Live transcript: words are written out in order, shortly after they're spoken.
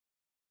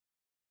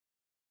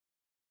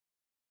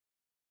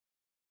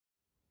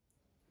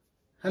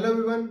Hello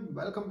everyone,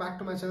 welcome back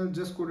to my channel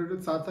Just Coded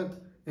with Sarthak.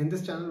 In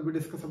this channel we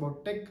discuss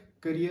about tech,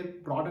 career,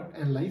 product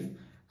and life.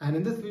 And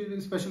in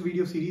this special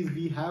video series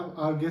we have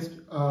our guest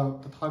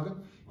Tathagat.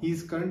 He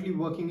is currently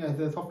working as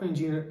a software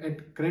engineer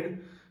at CRED.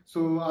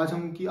 So आज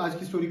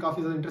की story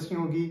काफी ज़्यादा interesting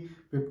होगी.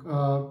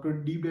 To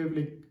deep dive,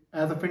 like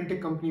as a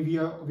fintech company we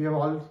have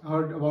all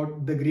heard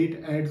about the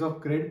great ads of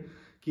CRED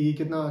कि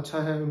कितना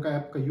अच्छा है उनका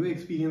ऐप का UI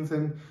experience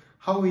and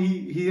how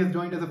he has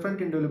joined as a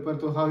front-end developer.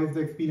 So how is the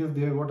experience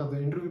there? What are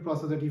the interview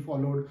process that he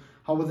followed?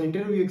 How was the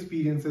interview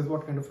experiences?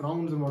 What kind of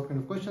rounds and what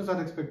kind of questions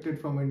are expected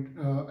from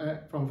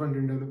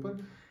front-end developer?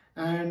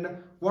 And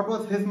what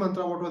was his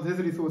mantra? What was his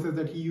resources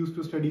that he used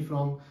to study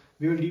from?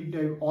 We will deep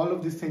dive all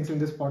of these things in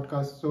this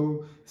podcast.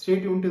 So stay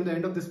tuned till the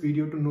end of this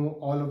video to know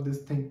all of this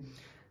thing.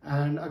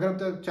 And अगर आप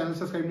तक channel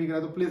subscribe नहीं करा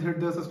तो please hit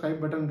the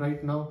subscribe button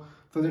right now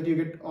so that you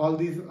get all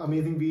these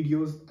amazing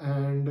videos.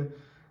 And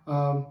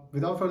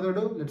without further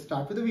ado, let's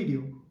start with the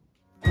video.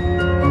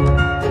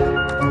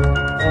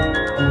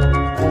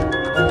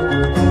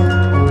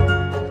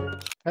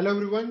 Hello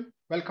everyone,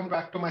 welcome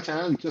back to my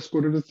channel Just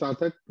Coded with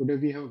Sarthak. Today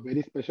we have a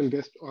very special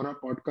guest on our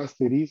podcast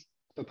series,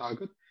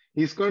 Tathagat.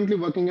 He's currently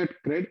working at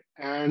CRED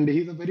and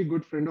he's a very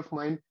good friend of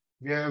mine.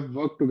 We have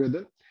worked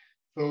together.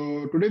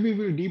 So today we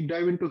will deep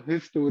dive into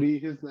his story,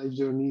 his life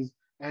journeys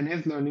and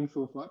his learning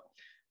so far.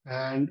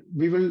 And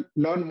we will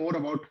learn more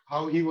about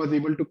how he was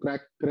able to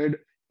crack CRED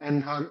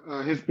and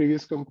his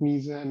previous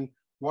companies and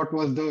what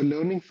was the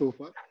learning so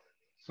far.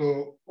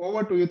 So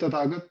over to you,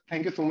 Tathagat.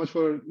 Thank you so much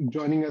for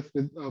joining us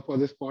for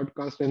this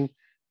podcast and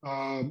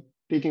uh,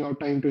 taking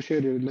out time to share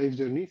your life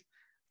journeys.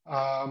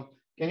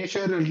 Can you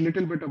share a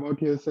little bit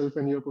about yourself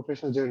and your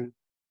professional journey?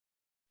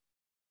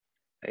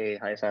 Hey,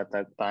 hi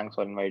Sarthak. Thanks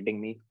for inviting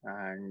me.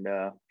 And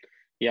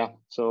yeah,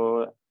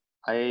 so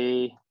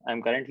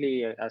I'm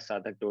currently, as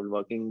Sarthak told,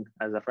 working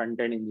as a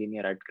front-end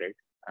engineer at CRED.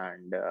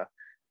 And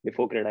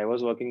before CRED, I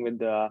was working with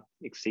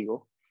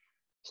IXIGO.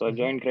 So I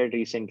joined CRED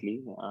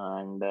recently,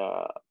 and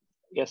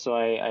yeah, so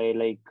I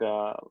like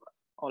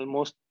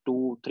almost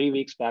 3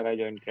 weeks back I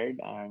joined CRED,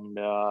 and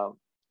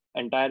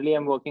entirely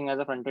I'm working as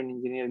a front-end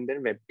engineer in their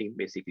web team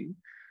basically.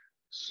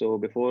 So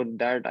before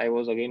that, I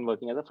was again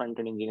working as a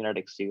front-end engineer at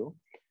IXIGO.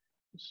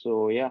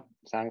 So yeah,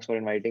 thanks for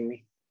inviting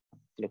me.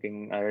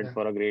 Looking ahead Yeah,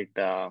 for a great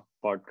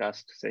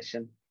podcast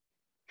session.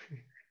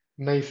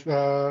 nice.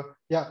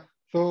 Yeah.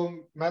 So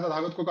मैं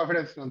तथागत को काफी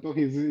time से जानता हूँ.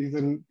 He's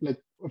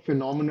like a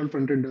phenomenal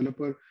front-end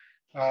developer.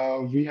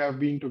 We have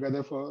been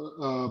together for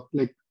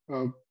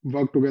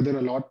worked together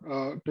a lot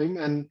time,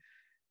 and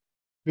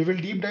we will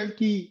deep dive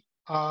कि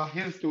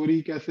his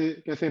story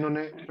कैसे कैसे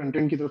इन्होंने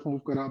front-end की तरफ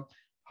move करा.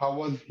 How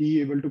was he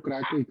able to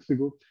crack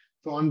Ixigo?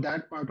 So on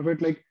that part of it,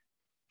 like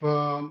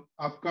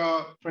आपका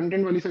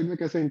front-end वाली side में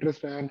कैसे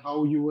interest है and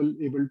how you were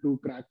able to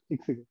crack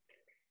Ixigo?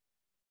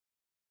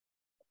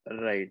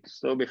 Right.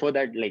 So before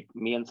that, like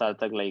me and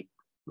Sarthak, like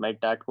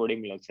met at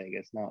coding blocks, I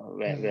guess now,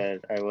 where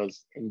I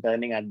was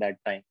interning at that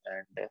time,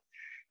 and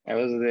I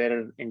was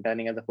there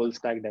interning as a full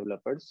stack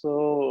developer.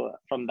 So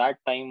from that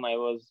time, I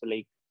was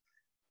like,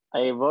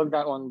 I worked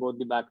on both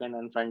the backend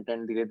and front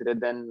end.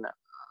 Then,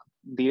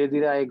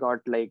 I got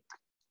like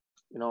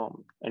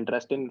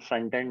interest in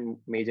front end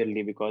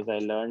majorly because I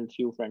learned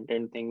few front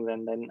end things,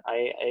 and then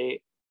I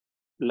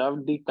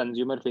loved the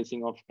consumer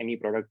facing of any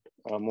product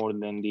more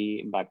than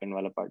the backend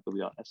wala part, to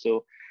be honest.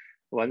 So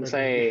once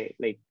I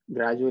like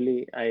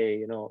gradually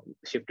I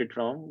shifted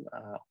from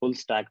full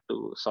stack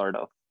to sort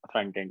of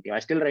front end. I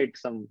still write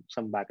some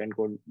backend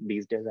code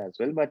these days as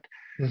well, but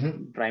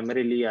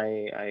primarily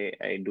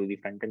I do the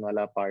front end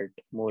wala part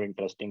more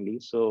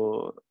interestingly.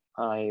 So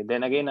I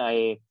then again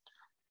I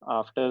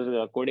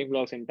after coding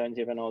blocks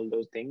internship and all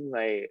those things,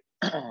 I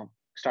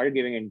started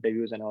giving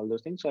interviews and all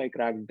those things. So I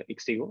cracked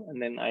IXIGO, and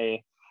then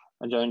I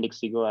joined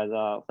IXIGO as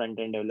a front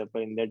end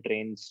developer in the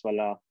trains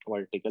wala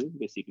vertical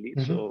basically.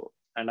 So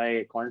and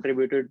I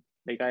contributed,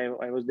 like I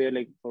was there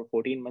like for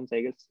 14 months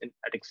I guess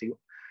at IXIGO.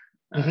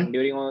 And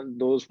during all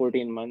those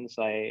 14 months,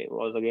 I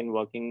was again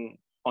working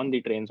on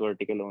the trains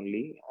vertical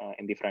only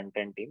in the front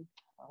end team.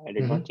 I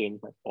did not change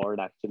my pod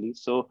actually.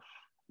 So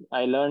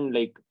I learned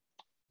like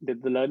the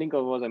learning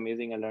curve was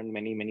amazing. I learned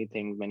many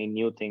things, many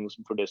new things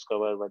to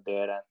discover were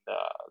there,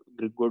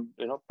 and good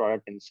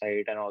product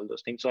insight and all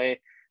those things. So I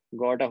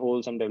got a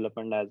wholesome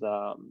development as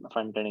a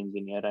front end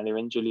engineer, and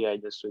eventually I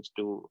just switched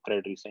to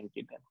CRED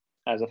recently then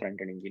as a front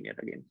end engineer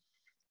again.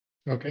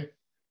 Okay.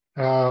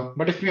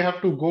 But if we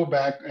have to go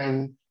back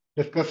and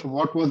discuss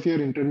what was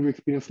your interview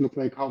experience look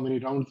like, how many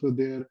rounds were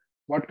there,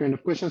 what kind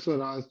of questions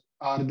were asked,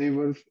 are they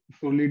were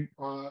solely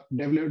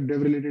dev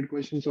related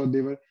questions, or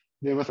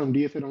there were some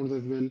DSA rounds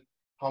as well?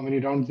 How many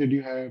rounds did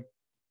you have?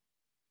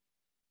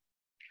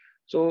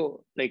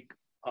 So like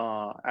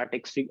at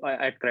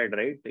CRED,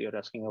 right? You're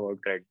asking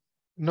about CRED.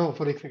 No,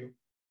 for example.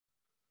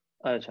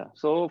 Achha.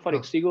 So for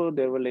IXIGO,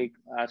 there were like,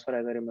 as far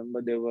as I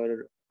remember, there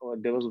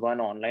was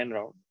one online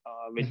round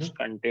which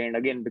contained,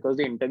 again, because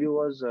the interview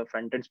was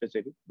front-end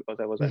specific, because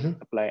I was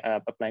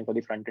applying for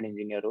the front-end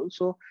engineer role.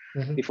 So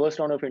the first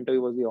round of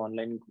interview was the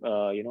online,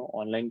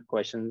 online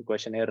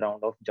questionnaire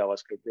round of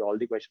JavaScript. All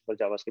the questions were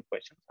JavaScript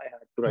questions. I had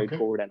to write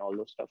code and all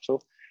those stuff.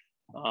 So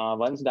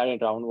once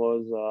that round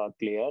was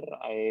clear,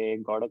 I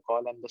got a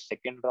call, and the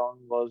second round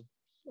was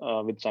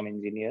with some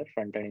engineer,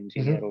 front-end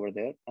engineer over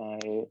there.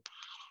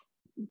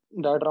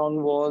 That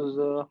round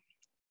was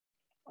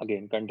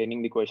again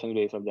containing the questions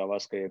based on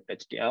JavaScript,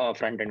 HTML,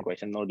 front-end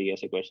question, no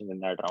DSA questions in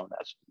that round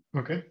as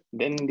well.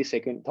 Then the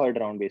third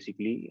round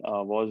basically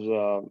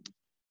was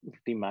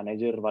the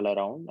manager wala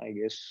round, I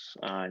guess.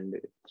 And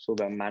so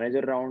the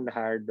manager round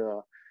had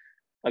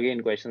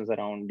again questions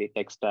around the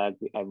tech stack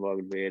I've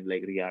worked with,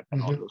 like React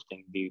and all those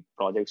things, the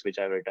projects which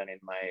I've written in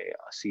my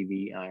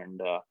CV,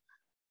 and a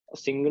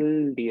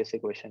single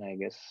DSA question, I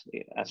guess,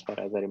 as far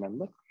as I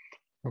remember.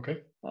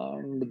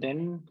 And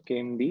then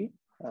came the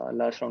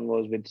last round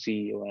was with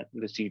CEO and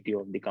the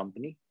CTO of the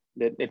company.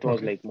 It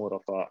was like more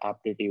of a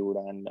aptitude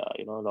and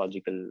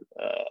logical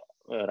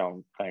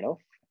round kind of.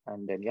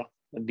 And then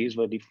these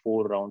were the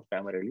 4 rounds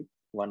primarily: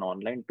 1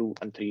 online, 2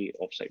 and 3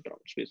 offsite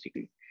rounds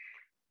basically.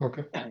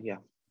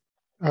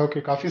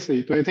 Okay, काफी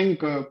सही. So I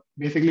think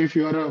basically if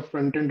you are a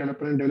front-end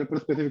developer and developer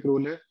specific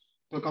role है,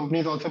 so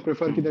companies also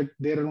prefer that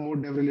there are more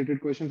dev related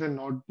questions and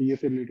not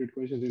DSA related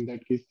questions in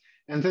that case.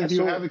 And since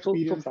you have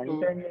experience, so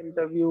front-end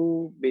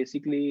interview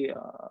basically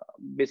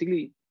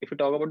if you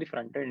talk about the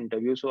front-end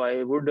interview, so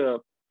I would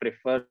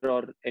prefer,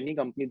 or any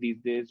company these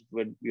days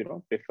would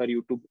prefer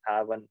you to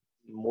have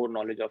more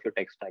knowledge of your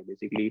tech stack.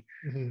 Basically,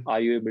 are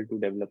you able to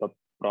develop a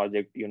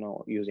project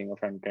using a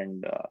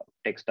front-end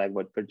tech stack,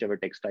 but whichever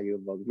tech stack you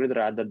work with,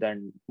 rather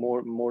than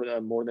more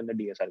than the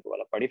DS algo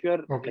wala. But if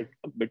you're like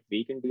a bit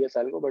weak in DS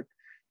algo, but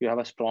you have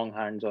a strong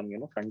hands on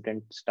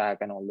front-end stack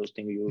and all those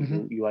things,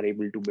 you are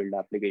able to build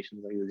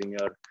applications by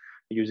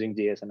using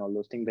JS and all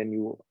those things, then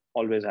you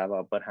always have a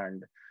upper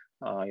hand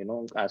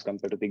as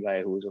compared to the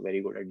guy who's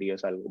very good at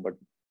DS algo but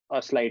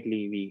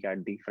slightly weak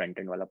at the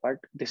front-end wala part.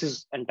 This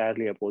is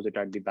entirely opposite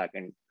at the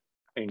back-end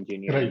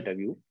engineer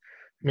interview.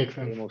 Makes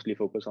sense. They mostly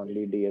focus on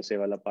the DSA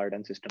wala part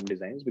and system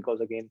designs, because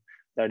again,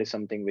 that is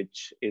something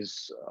which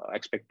is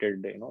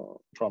expected,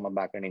 from a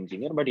back-end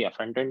engineer. But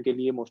front-end ke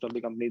liye, most of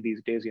the companies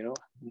these days,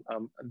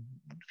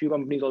 few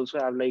companies also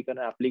have like an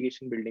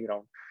application building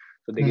round.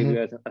 So they give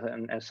you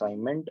an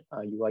assignment,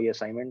 UI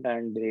assignment,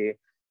 and they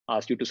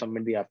ask you to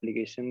submit the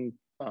application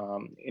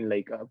in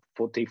like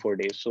 3-4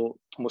 days. So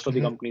most of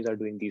the companies are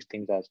doing these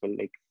things as well,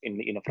 like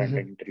in a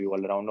front-end interview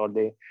all around, or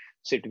they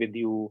sit with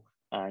you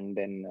and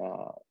then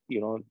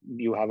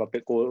you have a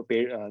code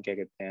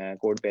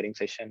pairing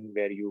session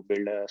where you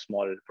build a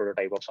small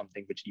prototype of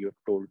something which you're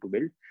told to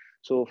build.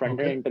 So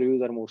front-end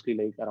interviews are mostly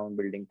like around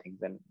building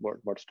things and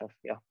what stuff.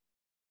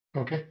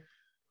 Okay.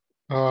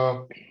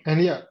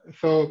 And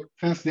so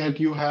since that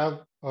you have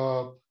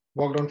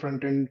worked on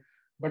front-end,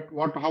 but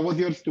how was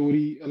your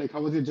story? Like,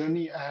 how was your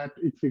journey at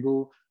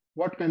IXIGO?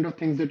 What kind of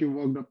things that you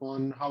worked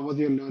upon? How was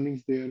your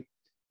learnings there?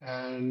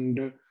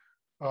 And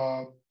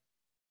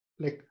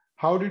like,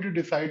 how did you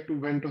decide to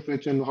when to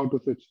switch and how to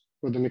switch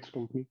for the next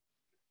company?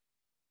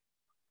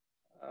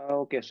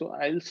 Okay, so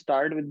I'll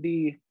start with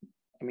the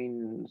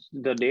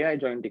day I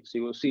joined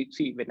IXIGO.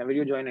 See, whenever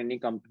you join any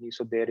company,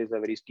 so there is a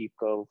very steep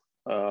curve.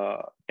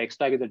 Tech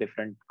stack is a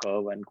different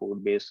curve, and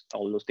code base,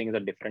 all those things are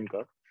different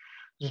curve.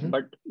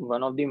 But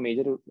one of the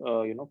major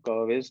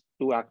curve is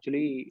to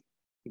actually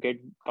get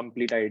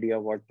complete idea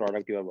of what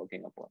product you are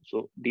working upon.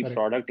 So the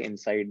product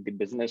inside the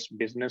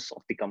business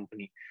of the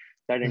company,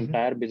 that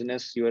entire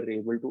business, you're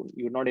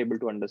not able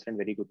to understand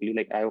very quickly.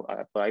 Like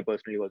I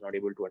personally was not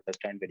able to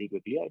understand very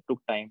quickly. I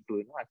took time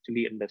to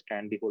actually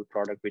understand the whole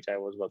product which I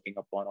was working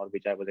upon, or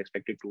which I was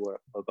expected to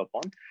work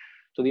upon.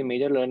 So the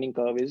major learning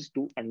curve is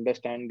to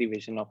understand the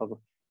vision of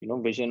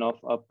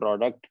a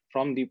product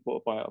from the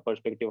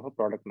perspective of a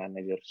product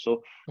manager.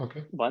 So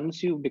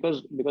once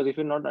because if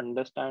you not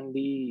understand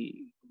the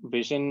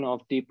vision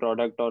of the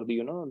product, or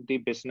the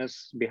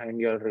business behind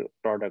your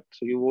product,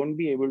 so you won't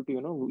be able to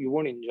you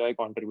won't enjoy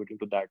contributing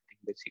to that thing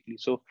basically.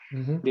 So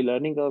the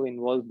learning curve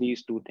involves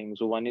these two things.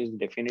 So one is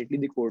definitely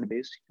the code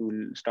base. You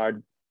will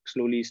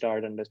slowly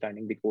start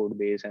understanding the code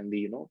base and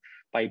the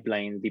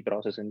pipelines, the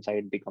process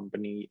inside the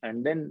company,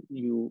 and then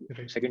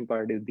second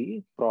part is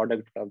the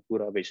product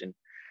pura vision.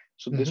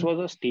 So this was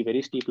a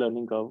very steep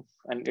learning curve,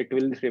 and it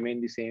will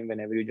remain the same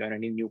whenever you join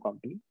any new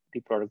company.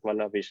 The product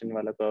wala vision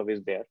wala curve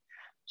is there.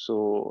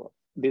 So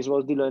this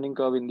was the learning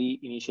curve in the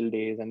initial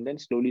days, and then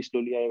slowly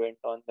I went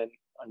on, then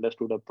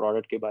understood a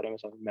product ke bare mein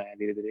samajh mein aaya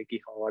dheere dheere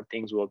ki how are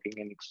things working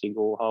in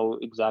IXIGO, how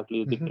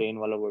exactly is the train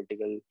wala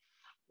vertical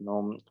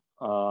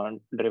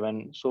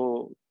driven.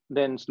 So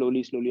then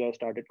slowly I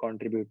started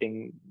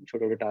contributing.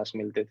 Chote tasks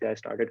milte the, I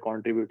started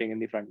contributing in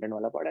the front end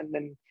wala part, and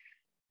then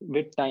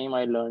with time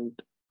I learned,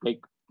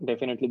 like,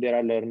 definitely there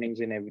are learnings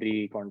in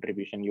every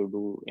contribution you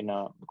do in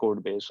a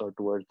code base or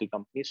towards the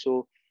company.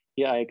 So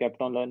I kept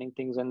on learning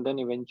things, and then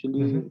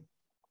eventually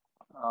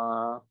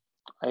I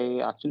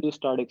actually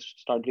started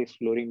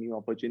exploring new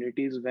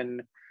opportunities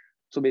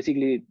so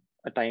basically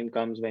a time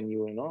comes when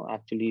you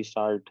actually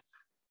start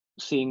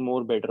seeing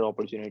more better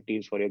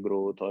opportunities for your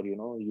growth, or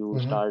you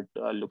Mm-hmm. start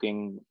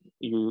looking,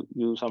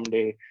 you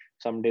someday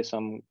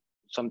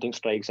something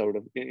strikes out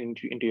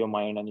into your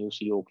mind, and you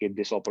see, okay,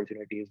 this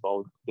opportunity is,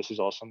 wow, this is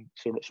awesome,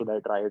 should I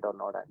try it or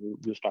not, and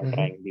you start Mm-hmm.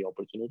 trying the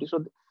opportunity.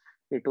 So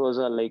it was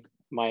a like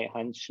my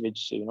hunch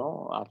which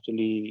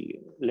actually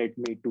led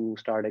me to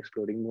start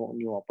exploring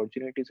new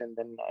opportunities, and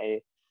then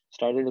I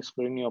started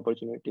exploring new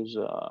opportunities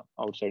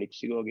outside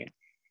IXIGO again.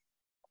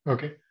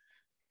 Okay.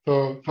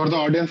 So for the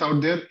audience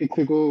out there,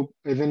 Ixigo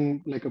is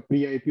in like a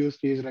pre-IPO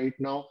stage right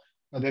now.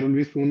 There will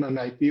be soon an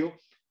IPO,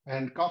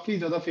 and काफी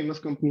ज़्यादा famous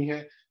company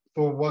है.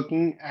 So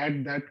working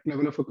at that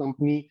level of a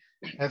company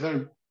has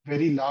a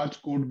very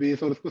large code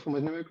base, और उसको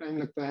समझने में time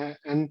लगता है.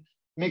 And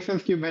makes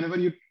sense कि whenever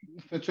you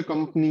such a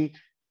company,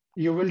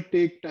 you will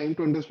take time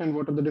to understand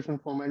what are the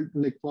different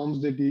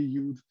forms that they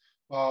use.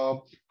 Uh,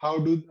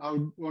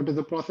 what is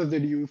the process that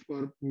they use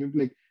for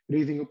like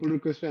raising a pull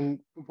request and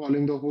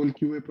following the whole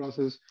QA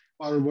process,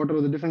 or what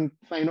are the different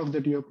sign-offs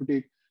that you have to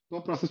take.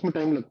 तो process में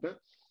time लगता है.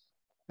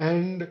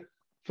 And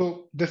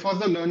so this was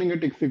the learning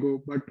at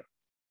Ixigo. But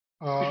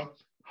uh,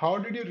 how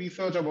did you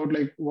research about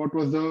like what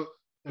was the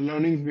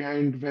learnings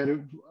behind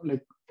where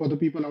like for the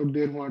people out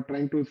there who are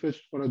trying to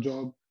switch for a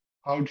job,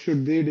 how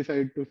should they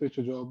decide to switch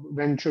a job?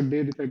 When should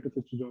they decide to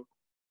switch a job?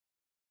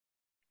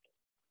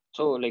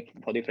 So, like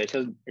for the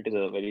freshers, it is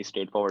a very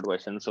straightforward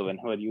question. So,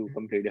 whenever you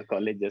complete your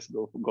college, just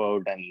go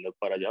out and look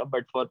for a job.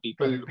 But for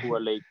people Correct. who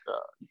are like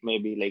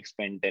maybe like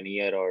spent an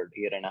year or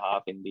year and a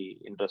half in the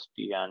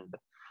industry, and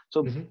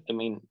so Mm-hmm. I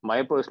mean,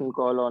 my personal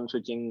call on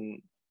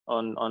switching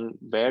on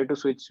where to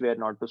switch, where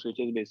not to switch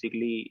is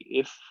basically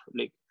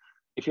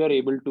if you are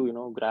able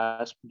to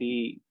grasp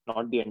the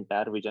not the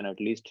entire vision, at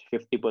least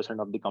 50%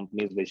 of the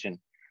company's vision.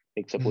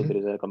 Like suppose there Mm-hmm.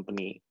 is a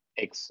company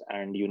X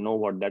and you know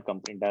what that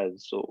company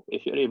does. So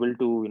if you're able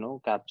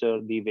to capture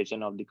the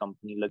vision of the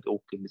company, like,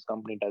 okay, this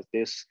company does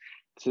this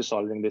is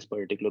solving this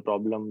particular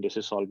problem, this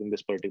is solving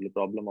this particular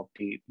problem of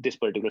this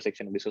particular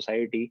section of the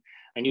society,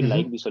 and you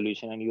like Mm-hmm. the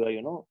solution, and you are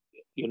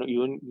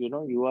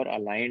you are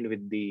aligned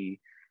with the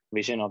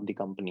vision of the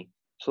company.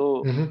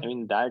 So I Mm-hmm.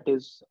 mean, that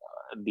is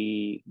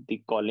the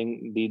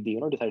calling the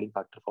deciding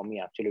factor for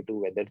me actually, to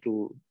whether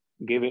to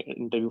give an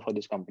interview for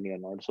this company or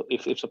not. So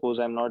if suppose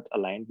I'm not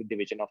aligned with the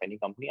vision of any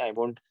company, I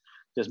won't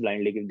just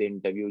blindly give the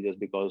interview just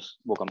because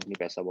wo company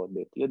paisa bahut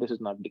deti hai. This is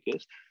not the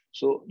case.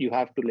 So you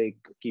have to like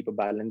keep a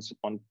balance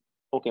on,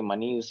 okay,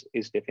 money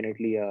is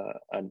definitely a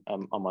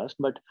must,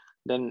 but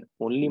then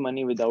only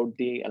money without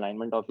the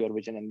alignment of your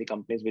vision and the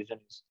company's vision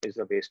is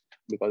a waste,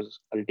 because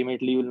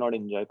ultimately you will not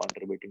enjoy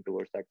contributing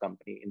towards that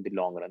company in the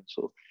long run.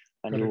 So,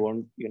 and you Correct.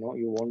 won't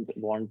you won't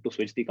want to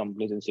switch the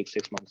companies in six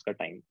months ka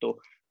time.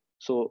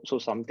 So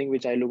something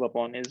which I look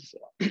upon is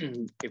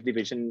if the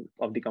vision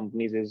of the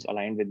companies is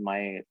aligned with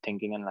my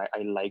thinking, and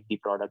I like the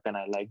product and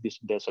I like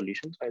their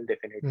solutions, I'll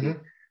definitely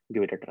Mm-hmm.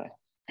 give it a try.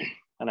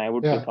 And I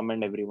would Yeah.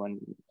 recommend everyone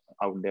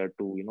out there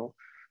to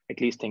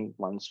at least think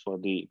once for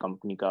the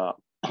company ka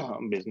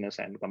business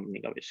and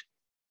company ka vision.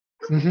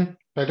 Mm-hmm.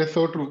 That is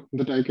so true.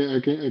 That I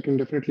can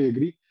definitely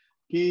agree.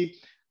 Ki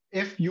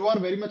if you are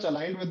very much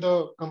aligned with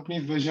the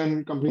company's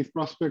vision, company's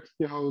prospects,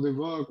 ki how they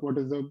work, what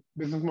is the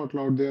business model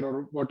out there,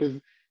 or what is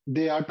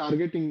they are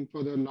targeting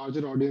for the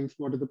larger audience,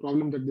 what is the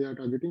problem that they are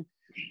targeting,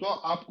 तो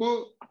आपको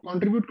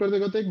contribute कर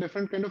देगा तो एक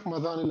different kind of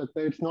मजा आने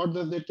लगता है. It's not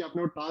just that कि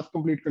आपने वो task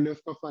complete कर लिया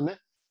उसका fun है,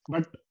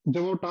 but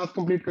जब वो task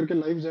complete करके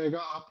live जाएगा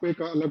आपको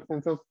एक अलग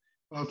sense of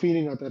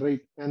feeling आता है,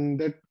 right? And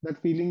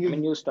that feeling I is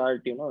mean, you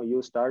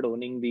start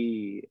owning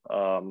the,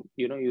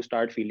 you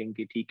start feeling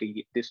ki, theek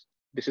hai,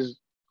 this is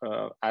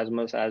as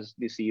much as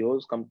the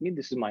CEO's company,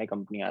 this is my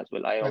company as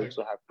well. I correct.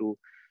 also have to,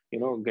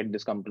 get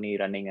this company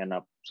running and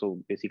up. So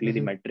basically, the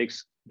Mm-hmm.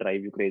 metrics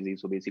drive you crazy.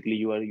 So basically,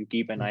 you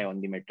keep an eye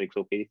on the metrics.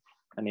 Okay,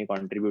 and you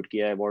contribute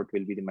kiya hai, what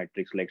will be the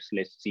metrics?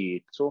 Let's see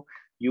it. So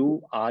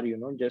you are,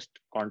 just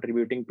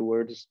contributing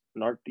towards,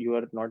 not you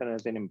are not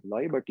as an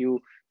employee, but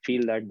you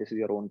feel that this is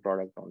your own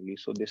product only.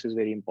 So this is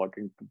very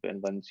important when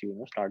once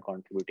you start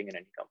contributing in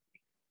any company.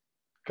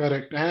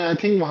 Correct. And I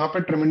think वहाँ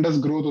पे tremendous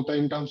growth होता है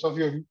in terms of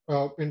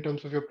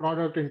your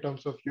product, in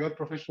terms of your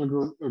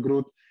professional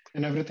growth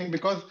and everything,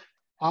 because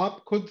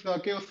आप खुद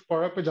जाके उस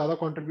product पे ज़्यादा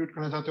contribute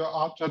करना चाहते हो.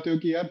 आप चाहते हो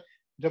कि यार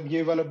जब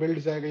ये वाला build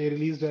जाएगा, ये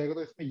release जाएगा,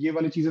 तो इसमें ये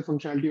वाली चीजें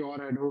functionality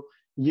और add हो,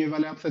 ये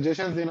वाले आप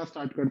suggestions देना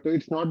start करते हो.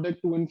 It's not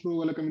that to and fro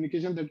वाला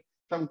communication that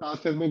some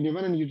task has been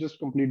given and you just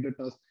complete the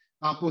task.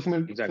 आप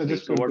उसमें Exactly.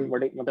 suggest So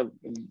करते हो.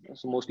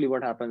 so mostly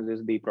what happens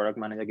is the product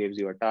manager gives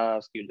you a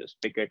task, you just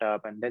pick it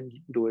up and then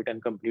do it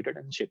and complete it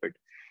and ship it.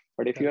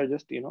 But if you are Correct.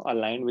 just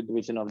aligned with the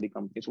vision of the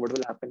company, so what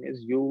will happen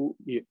is you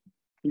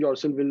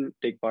yourself will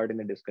take part in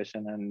the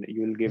discussion, and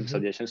you will give Mm-hmm.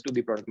 suggestions to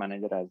the product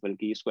manager as well.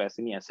 कि इसको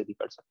ऐसे नहीं ऐसे भी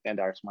कर सकते हैं.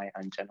 That's my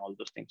hunch and all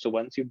those things. So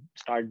once you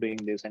start doing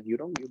this, and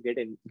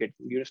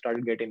you start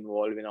to get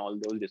involved in all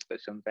those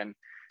discussions, and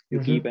you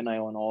keep Mm-hmm. an eye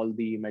on all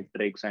the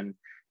metrics, and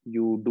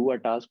you do a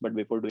task, but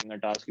before doing a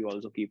task, you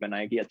also keep an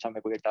eye कि अच्छा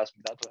मेरे को ये task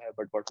मिला तो है,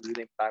 but what will be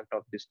the impact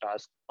of this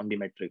task on the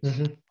metrics?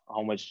 Mm-hmm.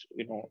 How much,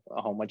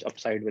 how much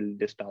upside will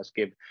this task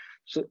give?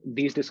 So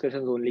these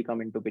discussions only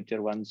come into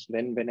picture once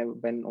when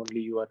only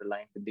you are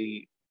aligned with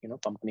the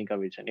company ka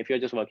vision. If you're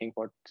just working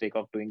for sake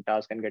of doing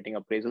task and getting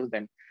appraisals,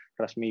 then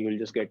trust me, you'll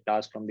just get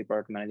task from the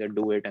product manager,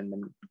 do it, and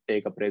then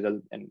take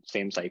appraisal, and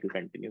same cycle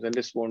continues. And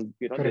this won't,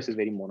 this is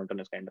very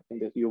monotonous kind of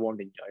thing. You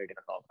won't enjoy it in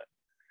a long run.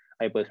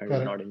 I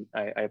personally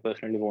I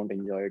personally won't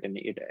enjoy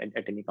it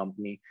at any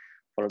company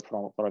for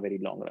a very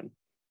long run.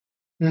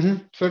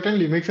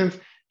 Certainly makes sense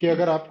कि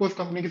अगर आपको उस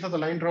company के साथ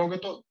aligned रहोगे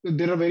तो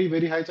there are very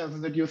very high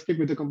chances that you stick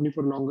with the company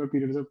for longer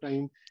periods of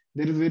time.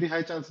 There is very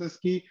high chances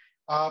कि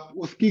आप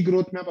उसकी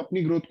growth में आप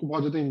अपनी growth को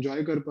बहुत ज़्यादा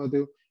enjoy कर पाते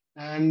हो.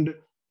 And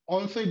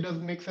also it does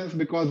make sense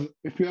because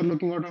if you are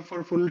looking out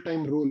for full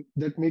time role,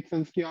 that makes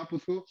sense कि आप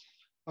उसको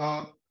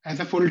as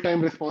a full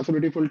time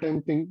responsibility, full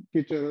time thing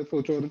कि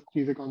सोचो और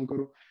चीजें काम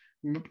करो.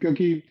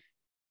 क्योंकि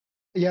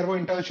यार वो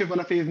इंटर्नशिप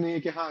वाला फेज नहीं है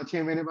कि हाँ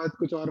 6 महीने बाद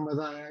कुछ और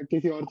मजा आया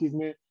किसी और चीज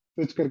में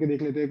स्विच करके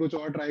देख लेते हैं कुछ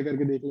और ट्राई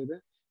करके देख लेते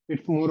हैं.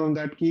 It's more on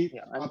that कि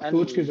आप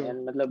सोच के जाओ.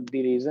 And मतलब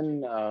the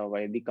reason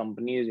why the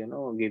companies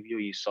give you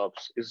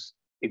ESOPs is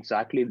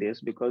exactly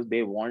this, because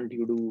they want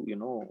you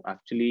to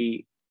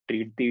actually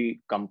treat the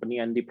company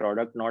and the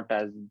product not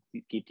as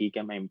कि ठीक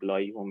है मैं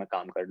employee हूँ मैं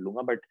काम कर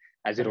लूँगा, but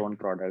as your own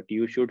product.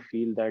 You should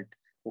feel that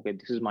okay,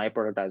 this is my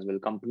product as well.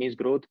 Company's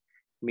growth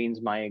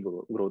means my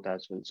growth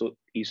as well. So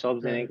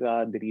ESOPs देने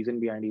का the reason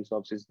behind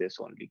ESOPs is this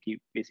only कि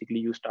basically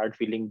you start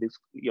feeling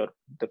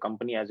the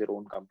company as your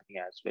own company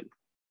as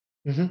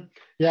well.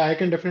 Yeah, I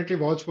can definitely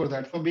vouch for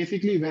that. So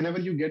basically,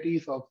 whenever you get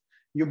ESOPs,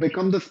 you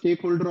become the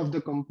stakeholder of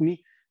the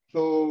company.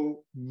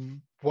 So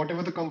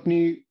whatever the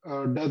company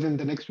does in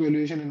the next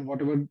valuation and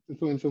whatever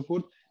so and so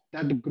forth,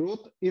 that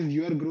growth is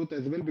your growth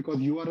as well because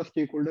you are a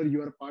stakeholder,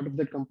 you are part of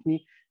that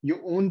company, you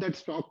own that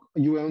stock,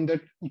 you own that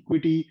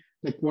equity,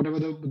 like whatever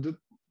the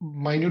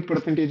minute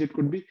percentage it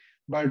could be,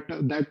 but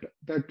that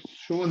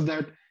shows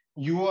that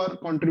you are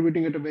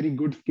contributing at a very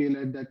good scale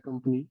at that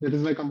company. That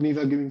is why companies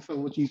are giving so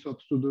much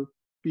ESOPs to the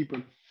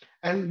people.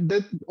 And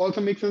that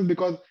also makes sense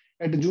because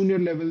at the junior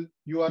level,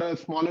 you are a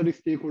smaller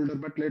stakeholder,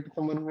 but let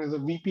someone who has a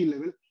VP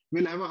level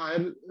will have a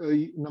higher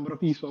number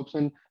of ESOPs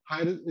and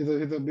higher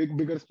is a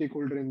bigger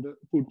stakeholder in the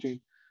food chain.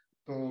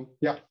 So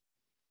yeah.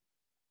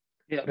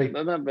 Yeah, right.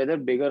 Whether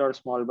bigger or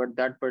small, but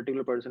that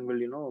particular person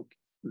will,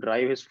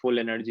 drive his full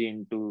energy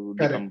into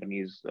the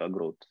company's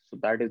growth. So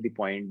that is the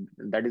point.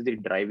 That is the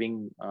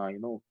driving,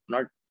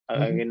 not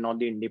again, not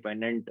the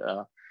independent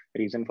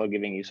reason for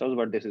giving ESOPs,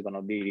 but this is one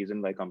of the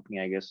reason why company,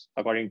 I guess,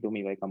 according to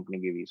me, why company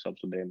give ESOPs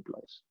to their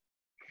employees.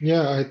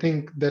 Yeah, I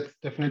think that's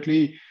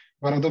definitely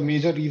one of the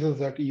major reasons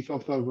that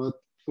ESOPs are worth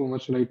so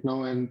much right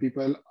now, and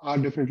people are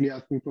definitely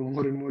asking for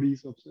more and more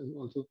ESOPs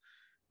also.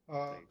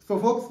 So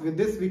folks, with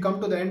this we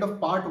come to the end of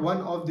part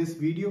 1 of this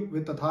video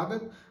with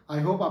Tathagat. I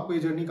hope आपको ये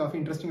journey काफी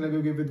interesting लगी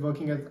होगी with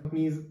working as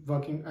companies,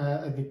 working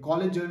at the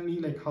college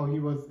journey, like how he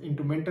was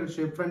into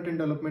mentorship, front-end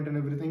development and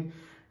everything.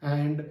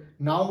 And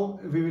now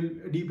we will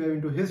deep dive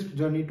into his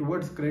journey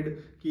towards CRED,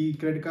 कि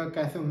CRED का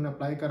कैसे उन्होंने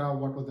apply करा,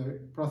 what was the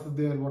process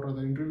there, what were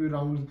the interview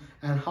rounds,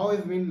 and how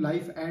has been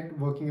life at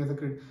working as a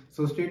CRED.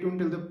 So stay tuned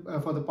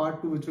till for the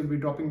part 2, which will be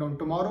dropping down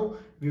tomorrow.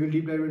 We will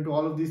deep dive into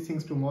all of these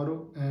things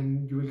tomorrow,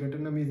 and you will get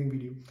an amazing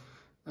video.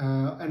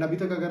 And अभी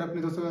तक अगर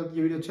अपने दोस्तों को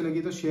ये video अच्छी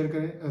लगी तो शेयर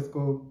करें,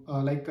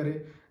 इसको लाइक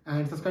करें,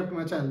 and subscribe to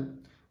my channel.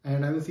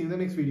 And I will see you in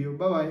the next video.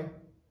 Bye bye.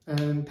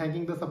 And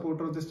thanking the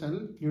supporter of this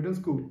channel, Newton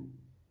School.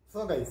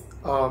 So guys,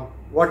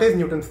 what is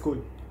Newton School?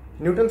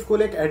 Newton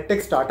School एक Edtech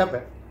startup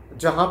है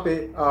जहाँ पे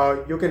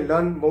you can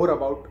learn more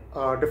about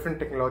different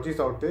technologies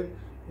out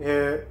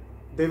there.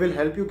 They will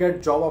help you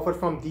get job offers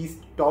from these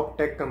top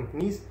tech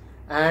companies.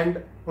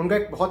 And उनका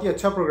एक बहुत ही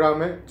अच्छा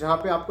programme है जहाँ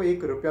पे आपको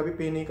 ₹1 भी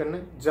पे नहीं करना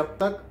है जब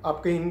तक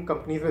आपके इन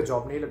कंपनीज में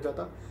जॉब नहीं लग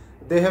जाता.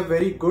 They have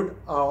very good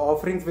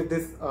offerings with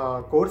this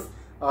course,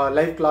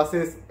 live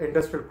classes,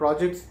 industrial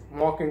projects,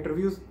 mock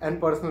interviews and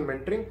personal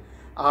mentoring.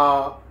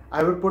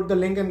 I will put the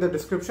link in the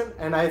description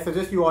and I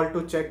suggest you all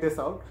to check this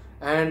out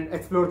and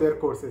explore their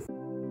courses.